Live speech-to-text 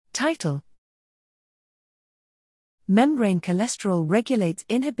Title: Membrane cholesterol regulates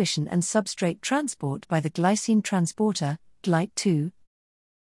inhibition and substrate transport by the glycine transporter, GlyT2.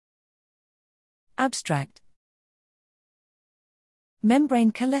 Abstract: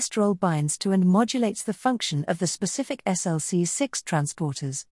 Membrane cholesterol binds to and modulates the function of the specific SLC6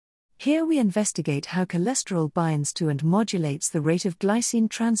 transporters. Here we investigate how cholesterol binds to and modulates the rate of glycine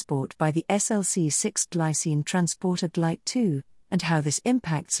transport by the SLC6 glycine transporter GlyT2, and how this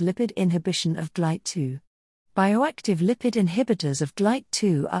impacts lipid inhibition of GlyT2. Bioactive lipid inhibitors of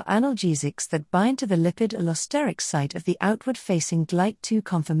GlyT2 are analgesics that bind to the lipid allosteric site of the outward-facing GlyT2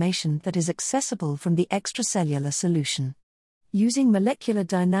 conformation that is accessible from the extracellular solution. Using molecular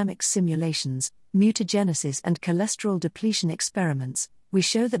dynamics simulations, mutagenesis and cholesterol depletion experiments, we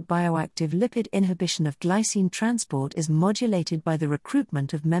show that bioactive lipid inhibition of glycine transport is modulated by the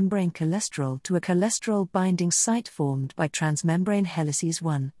recruitment of membrane cholesterol to a cholesterol binding site formed by transmembrane helices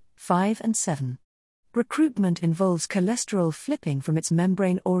 1, 5 and 7. Recruitment involves cholesterol flipping from its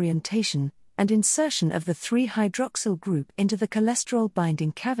membrane orientation and insertion of the 3-hydroxyl group into the cholesterol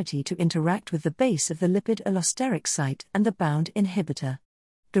binding cavity to interact with the base of the lipid allosteric site and the bound inhibitor.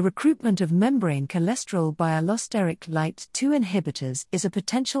 The recruitment of membrane cholesterol by allosteric GlyT2 inhibitors is a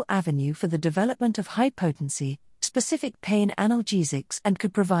potential avenue for the development of high-potency, specific pain analgesics and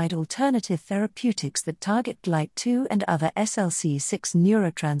could provide alternative therapeutics that target GlyT2 and other SLC6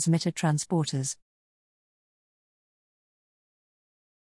 neurotransmitter transporters.